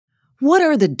What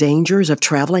are the dangers of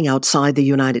traveling outside the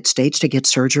United States to get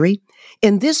surgery?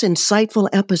 In this insightful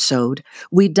episode,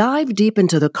 we dive deep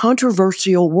into the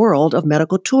controversial world of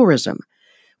medical tourism.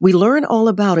 We learn all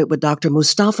about it with Dr.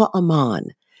 Mustafa Aman,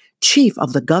 Chief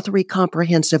of the Guthrie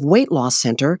Comprehensive Weight Loss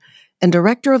Center and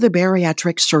Director of the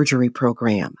Bariatric Surgery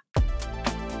Program.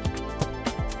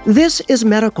 This is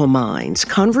Medical Minds,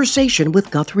 Conversation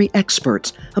with Guthrie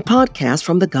Experts, a podcast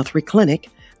from the Guthrie Clinic.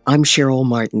 I'm Cheryl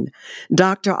Martin.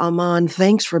 Dr. Aman,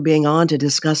 thanks for being on to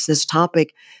discuss this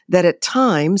topic that at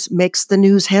times makes the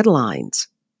news headlines.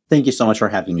 Thank you so much for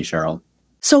having me, Cheryl.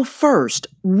 So first,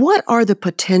 what are the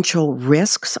potential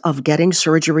risks of getting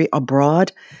surgery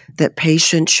abroad that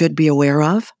patients should be aware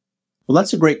of? Well,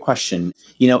 that's a great question.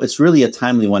 It's really a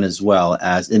timely one as well,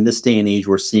 as in this day and age,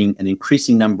 we're seeing an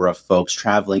increasing number of folks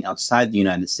traveling outside the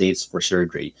United States for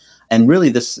surgery. And really,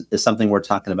 this is something we're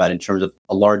talking about in terms of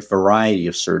a large variety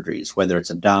of surgeries, whether it's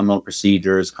abdominal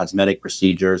procedures, cosmetic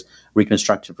procedures,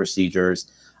 reconstructive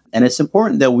procedures. And it's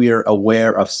important that we are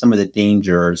aware of some of the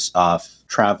dangers of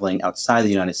traveling outside the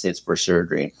United States for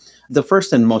surgery. The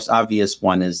first and most obvious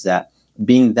one is that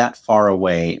being that far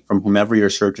away from whomever your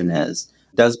surgeon is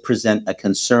does present a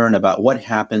concern about what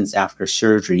happens after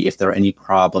surgery if there are any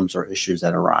problems or issues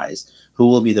that arise. Who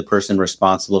will be the person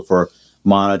responsible for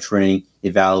monitoring,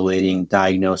 evaluating,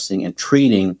 diagnosing, and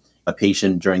treating a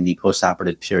patient during the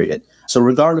postoperative period? So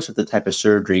regardless of the type of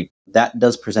surgery, that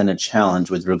does present a challenge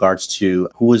with regards to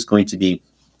who is going to be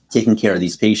taking care of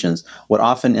these patients. What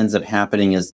often ends up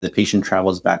happening is the patient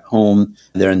travels back home,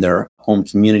 they're in their home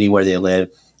community where they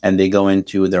live, and they go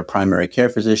into their primary care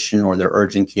physician or their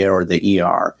urgent care or the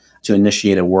ER to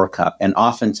initiate a workup. And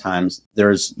oftentimes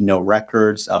there's no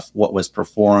records of what was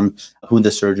performed, who the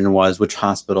surgeon was, which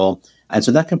hospital. And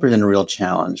so that can present a real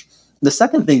challenge. The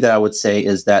second thing that I would say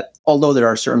is that although there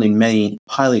are certainly many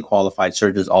highly qualified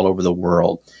surgeons all over the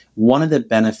world, one of the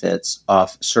benefits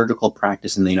of surgical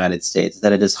practice in the United States is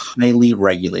that it is highly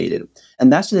regulated.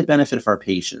 And that's to the benefit of our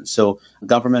patients. So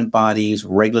government bodies,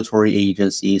 regulatory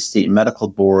agencies, state medical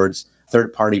boards,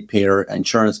 third-party payer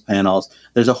insurance panels,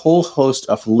 there's a whole host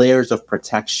of layers of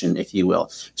protection, if you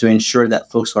will, to ensure that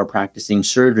folks who are practicing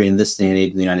surgery in this day and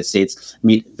age in the United States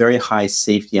meet very high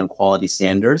safety and quality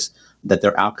standards, that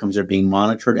their outcomes are being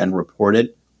monitored and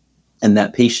reported, and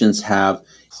that patients have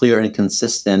clear and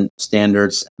consistent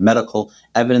standards, medical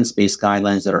evidence-based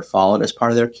guidelines that are followed as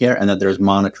part of their care, and that there's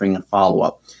monitoring and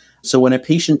follow-up. So when a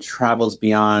patient travels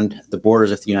beyond the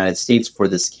borders of the United States for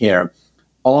this care,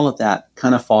 all of that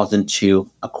kind of falls into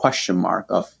a question mark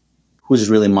of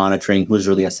who's really monitoring, who's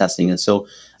really assessing. And so,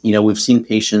 we've seen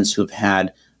patients who've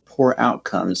had poor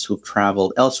outcomes, who've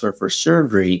traveled elsewhere for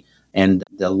surgery, and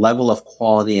the level of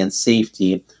quality and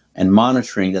safety and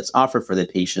monitoring that's offered for the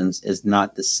patients is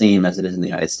not the same as it is in the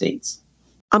United States.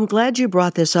 I'm glad you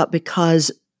brought this up because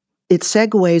it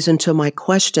segues into my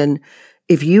question.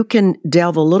 If you can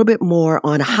delve a little bit more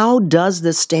on how does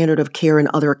the standard of care in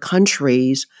other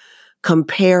countries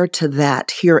compare to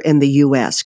that here in the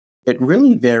U.S.? It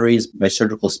really varies by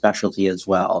surgical specialty as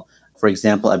well. For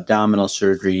example, abdominal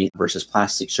surgery versus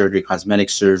plastic surgery, cosmetic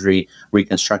surgery,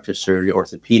 reconstructive surgery,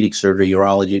 orthopedic surgery,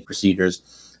 urology procedures.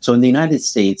 So in the United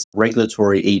States,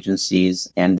 regulatory agencies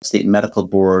and state medical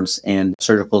boards and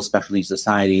surgical specialty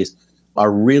societies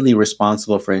are really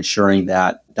responsible for ensuring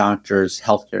that doctors,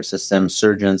 healthcare systems,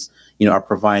 surgeons, are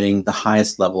providing the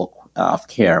highest level of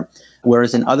care.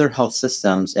 Whereas in other health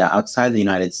systems outside the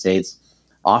United States,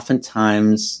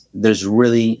 oftentimes there's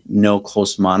really no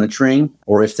close monitoring,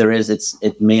 or if there is,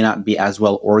 it may not be as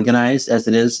well organized as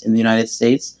it is in the United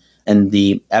States. And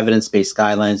the evidence-based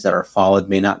guidelines that are followed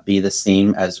may not be the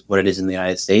same as what it is in the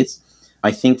United States.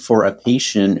 I think for a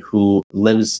patient who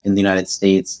lives in the United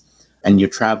States and you're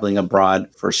traveling abroad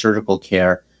for surgical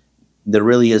care, there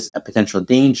really is a potential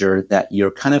danger that you're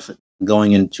kind of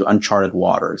going into uncharted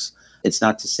waters. It's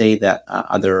not to say that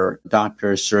other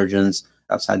doctors, surgeons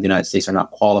outside the United States are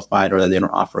not qualified or that they don't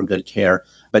offer good care,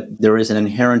 but there is an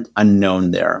inherent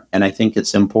unknown there. And I think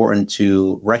it's important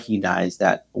to recognize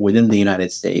that within the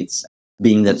United States,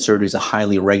 being that surgery is a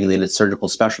highly regulated surgical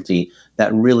specialty,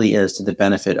 that really is to the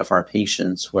benefit of our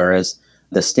patients, whereas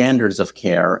the standards of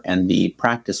care and the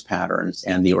practice patterns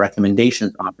and the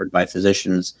recommendations offered by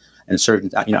physicians and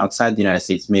surgeons outside the United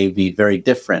States may be very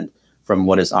different from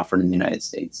what is offered in the United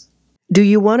States. Do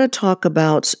you want to talk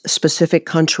about specific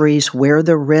countries where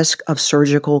the risk of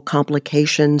surgical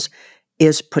complications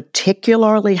is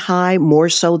particularly high, more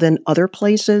so than other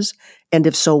places? And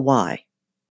if so, why?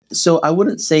 So I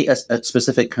wouldn't say a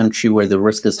specific country where the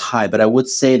risk is high, but I would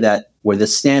say that where the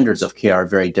standards of care are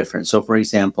very different. So for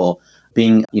example,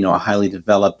 being a highly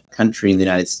developed country in the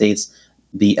United States,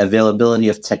 the availability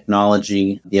of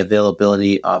technology, the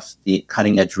availability of the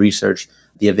cutting edge research,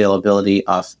 the availability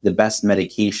of the best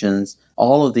medications,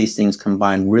 all of these things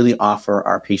combined really offer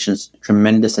our patients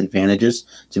tremendous advantages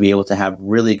to be able to have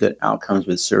really good outcomes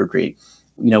with surgery.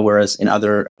 Whereas in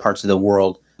other parts of the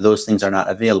world, those things are not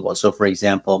available. So, for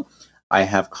example, I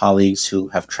have colleagues who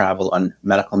have traveled on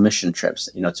medical mission trips,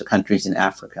 to countries in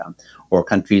Africa or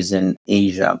countries in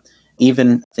Asia,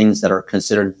 even things that are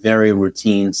considered very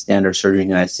routine standard surgery in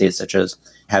the United States, such as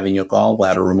having your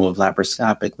gallbladder removed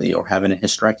laparoscopically or having a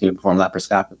hysterectomy performed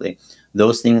laparoscopically.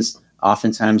 Those things,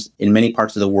 oftentimes, in many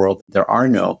parts of the world, there are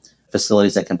no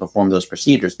facilities that can perform those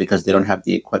procedures because they don't have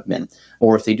the equipment.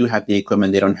 Or if they do have the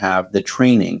equipment, they don't have the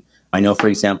training. I know, for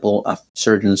example, of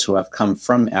surgeons who have come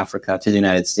from Africa to the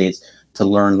United States to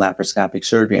learn laparoscopic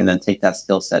surgery and then take that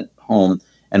skill set home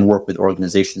and work with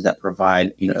organizations that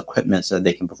provide, equipment so that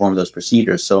they can perform those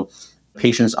procedures. So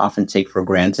patients often take for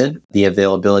granted the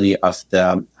availability of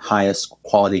the highest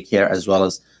quality care, as well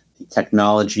as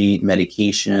technology,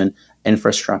 medication,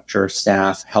 infrastructure,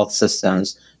 staff, health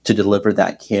systems to deliver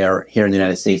that care here in the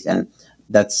United States. And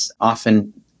that's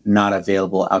often not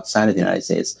available outside of the United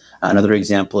States. Another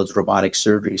example is robotic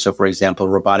surgery. So, for example,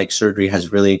 robotic surgery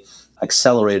has really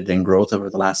accelerated in growth over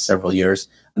the last several years.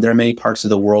 There are many parts of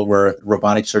the world where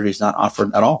robotic surgery is not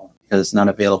offered at all because it's not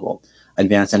available.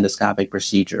 Advanced endoscopic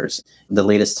procedures, the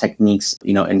latest techniques,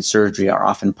 in surgery are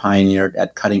often pioneered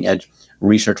at cutting edge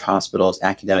research hospitals,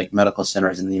 academic medical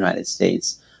centers in the United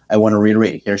States. I want to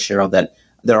reiterate here, Cheryl, that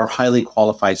there are highly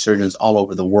qualified surgeons all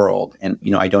over the world. And,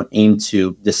 I don't aim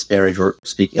to disparage or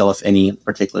speak ill of any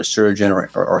particular surgeon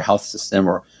or health system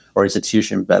or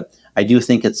institution, but I do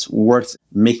think it's worth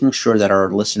making sure that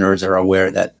our listeners are aware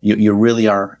that you really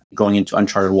are going into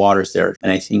uncharted waters there.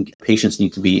 And I think patients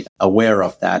need to be aware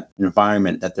of that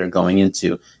environment that they're going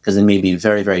into because it may be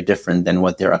very, very different than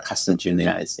what they're accustomed to in the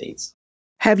United States.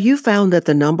 Have you found that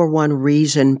the number one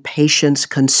reason patients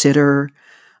consider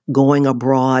going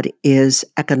abroad is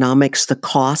economics, the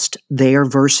cost there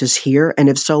versus here? And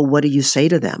if so, what do you say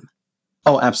to them?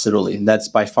 Oh, absolutely. That's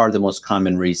by far the most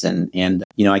common reason. And,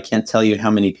 I can't tell you how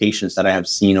many patients that I have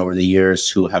seen over the years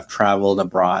who have traveled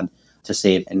abroad to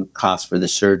save in costs for the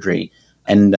surgery.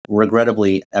 And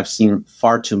regrettably, I've seen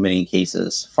far too many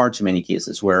cases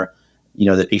where,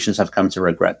 the patients have come to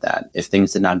regret that. If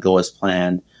things did not go as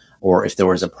planned, or if there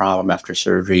was a problem after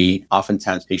surgery,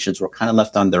 oftentimes patients were kind of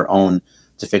left on their own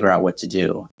to figure out what to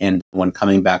do. And when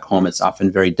coming back home, it's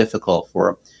often very difficult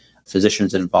for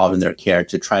physicians involved in their care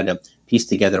to try to piece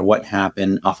together what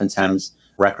happened. Oftentimes,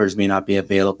 records may not be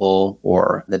available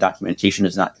or the documentation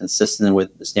is not consistent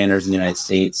with the standards in the United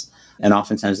States. And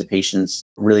oftentimes the patients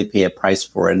really pay a price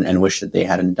for it and wish that they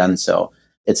hadn't done so.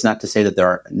 It's not to say that there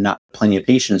are not plenty of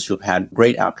patients who've had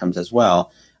great outcomes as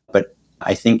well. But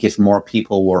I think if more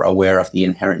people were aware of the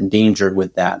inherent danger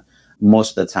with that,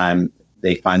 most of the time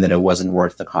they find that it wasn't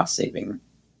worth the cost saving.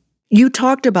 You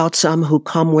talked about some who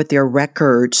come with their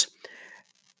records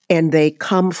and they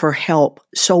come for help.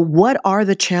 So what are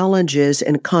the challenges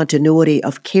in continuity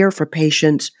of care for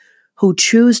patients who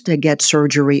choose to get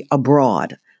surgery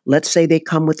abroad? Let's say they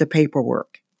come with the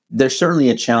paperwork. There's certainly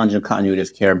a challenge in continuity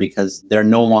of care because they're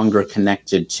no longer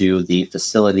connected to the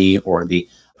facility or the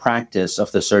practice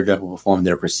of the surgeon who performed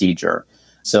their procedure.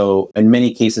 So in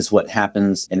many cases, what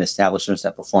happens in establishments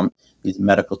that perform these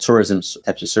medical tourism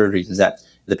types of surgeries is that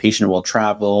the patient will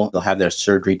travel, they'll have their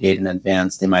surgery date in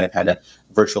advance. They might have had a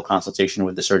virtual consultation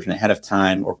with the surgeon ahead of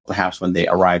time, or perhaps when they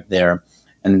arrive there.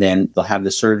 And then they'll have the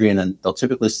surgery and then they'll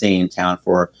typically stay in town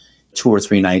for 2 or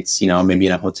 3 nights, maybe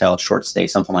in a hotel, short stay,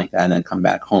 something like that, and then come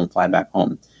back home, fly back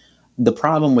home. The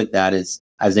problem with that is,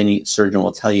 as any surgeon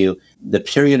will tell you, the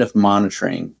period of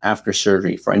monitoring after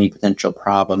surgery for any potential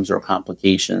problems or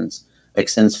complications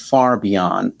extends far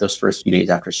beyond those first few days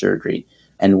after surgery.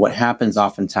 And what happens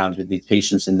oftentimes with these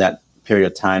patients in that period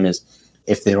of time is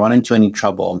if they run into any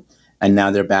trouble and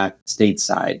now they're back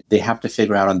stateside, they have to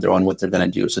figure out on their own what they're going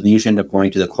to do. So they usually end up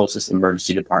going to the closest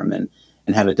emergency department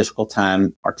and have a difficult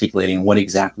time articulating what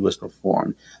exactly was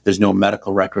performed. There's no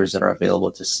medical records that are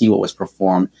available to see what was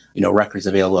performed, records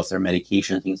available of their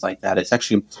medication, things like that. It's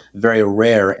actually very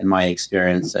rare in my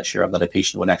experience, Cheryl, that a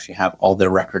patient would actually have all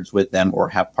their records with them or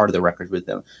have part of their records with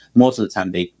them. Most of the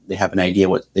time they have an idea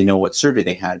they know what surgery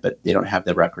they had, but they don't have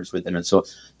the records with them. And so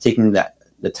taking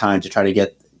the time to try to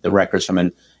get the records from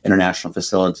an international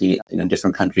facility in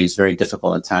different countries, very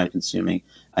difficult and time consuming.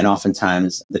 And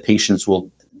oftentimes the patients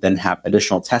will then have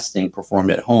additional testing performed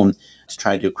at home to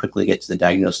try to quickly get to the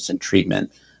diagnosis and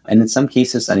treatment. And in some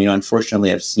cases, and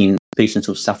unfortunately, I've seen patients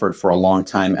who've suffered for a long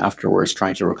time afterwards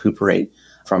trying to recuperate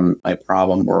from a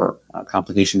problem or a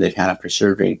complication they've had after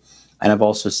surgery. And I've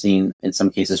also seen in some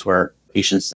cases where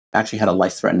patients actually had a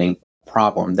life-threatening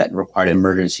problem that required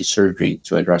emergency surgery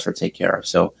to address or take care of.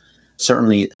 So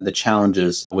certainly the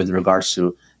challenges with regards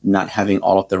to not having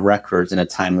all of the records in a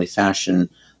timely fashion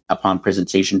upon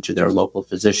presentation to their local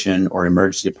physician or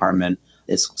emergency department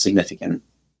is significant.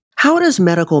 How does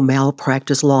medical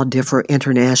malpractice law differ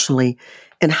internationally,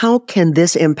 and how can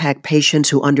this impact patients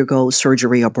who undergo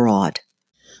surgery abroad?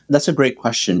 That's a great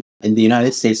question. In the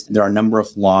United States, there are a number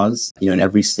of laws, in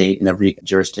every state, in every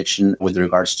jurisdiction with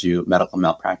regards to medical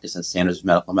malpractice and standards of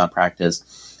medical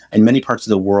malpractice. In many parts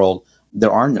of the world,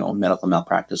 there are no medical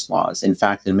malpractice laws. In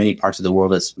fact, in many parts of the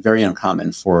world, it's very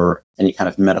uncommon for any kind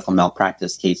of medical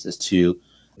malpractice cases to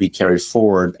be carried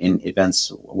forward in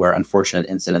events where unfortunate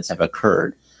incidents have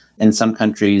occurred. In some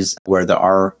countries where there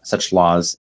are such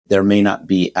laws, there may not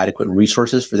be adequate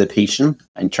resources for the patient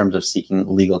in terms of seeking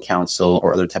legal counsel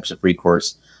or other types of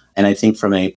recourse. And I think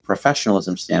from a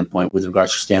professionalism standpoint, with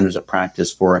regards to standards of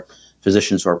practice for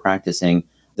physicians who are practicing,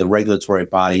 the regulatory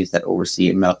bodies that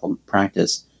oversee medical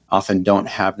practice often don't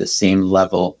have the same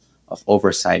level of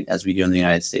oversight as we do in the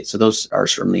United States. So those are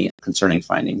certainly concerning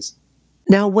findings.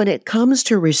 Now, when it comes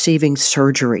to receiving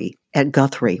surgery at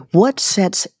Guthrie, what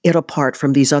sets it apart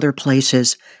from these other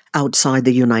places outside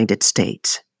the United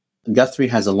States? Guthrie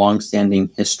has a long-standing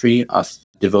history of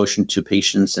devotion to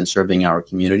patients and serving our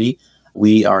community.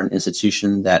 We are an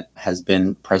institution that has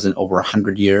been present over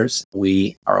 100 years.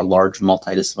 We are a large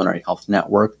multidisciplinary health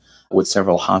network with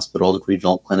several hospitals,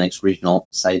 regional clinics, regional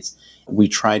sites. We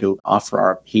try to offer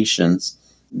our patients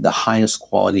the highest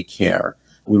quality care.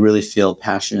 We really feel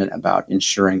passionate about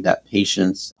ensuring that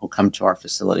patients who come to our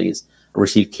facilities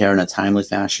receive care in a timely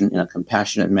fashion, in a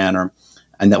compassionate manner,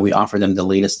 and that we offer them the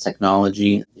latest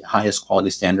technology, the highest quality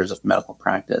standards of medical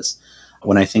practice.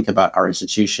 When I think about our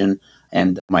institution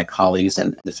and my colleagues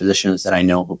and the physicians that I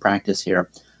know who practice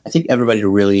here, I think everybody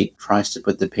really tries to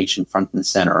put the patient front and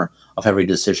center of every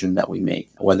decision that we make,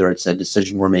 whether it's a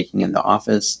decision we're making in the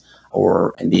office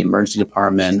or in the emergency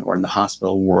department or in the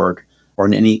hospital ward or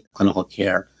in any clinical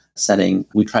care setting.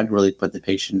 We try to really put the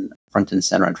patient front and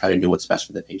center and try to do what's best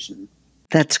for the patient.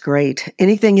 That's great.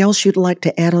 Anything else you'd like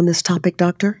to add on this topic,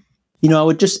 Doctor? I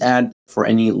would just add for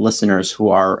any listeners who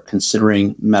are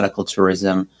considering medical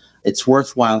tourism, it's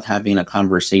worthwhile having a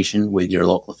conversation with your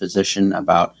local physician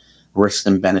about risks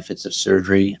and benefits of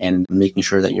surgery and making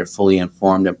sure that you're fully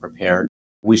informed and prepared.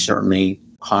 We certainly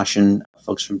caution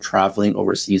folks from traveling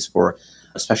overseas for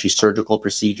especially surgical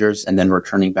procedures and then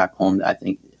returning back home. I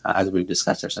think, as we've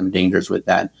discussed, there's some dangers with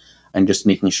that. And just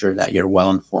making sure that you're well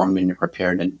informed and you're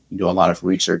prepared and you do a lot of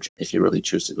research if you really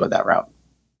choose to go that route.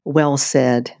 Well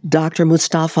said. Dr.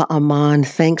 Mustafa Aman,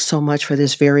 thanks so much for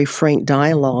this very frank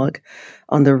dialogue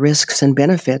on the risks and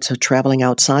benefits of traveling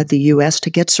outside the U.S. to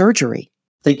get surgery.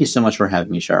 Thank you so much for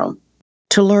having me, Cheryl.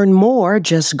 To learn more,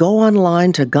 just go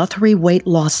online to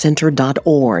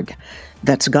GuthrieWeightLossCenter.org.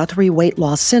 That's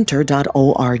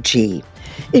GuthrieWeightLossCenter.org.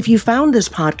 If you found this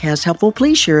podcast helpful,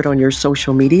 please share it on your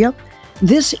social media.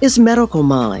 This is Medical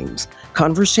Minds,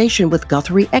 Conversation with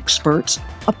Guthrie Experts,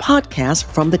 a podcast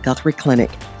from the Guthrie Clinic.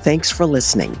 Thanks for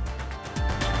listening.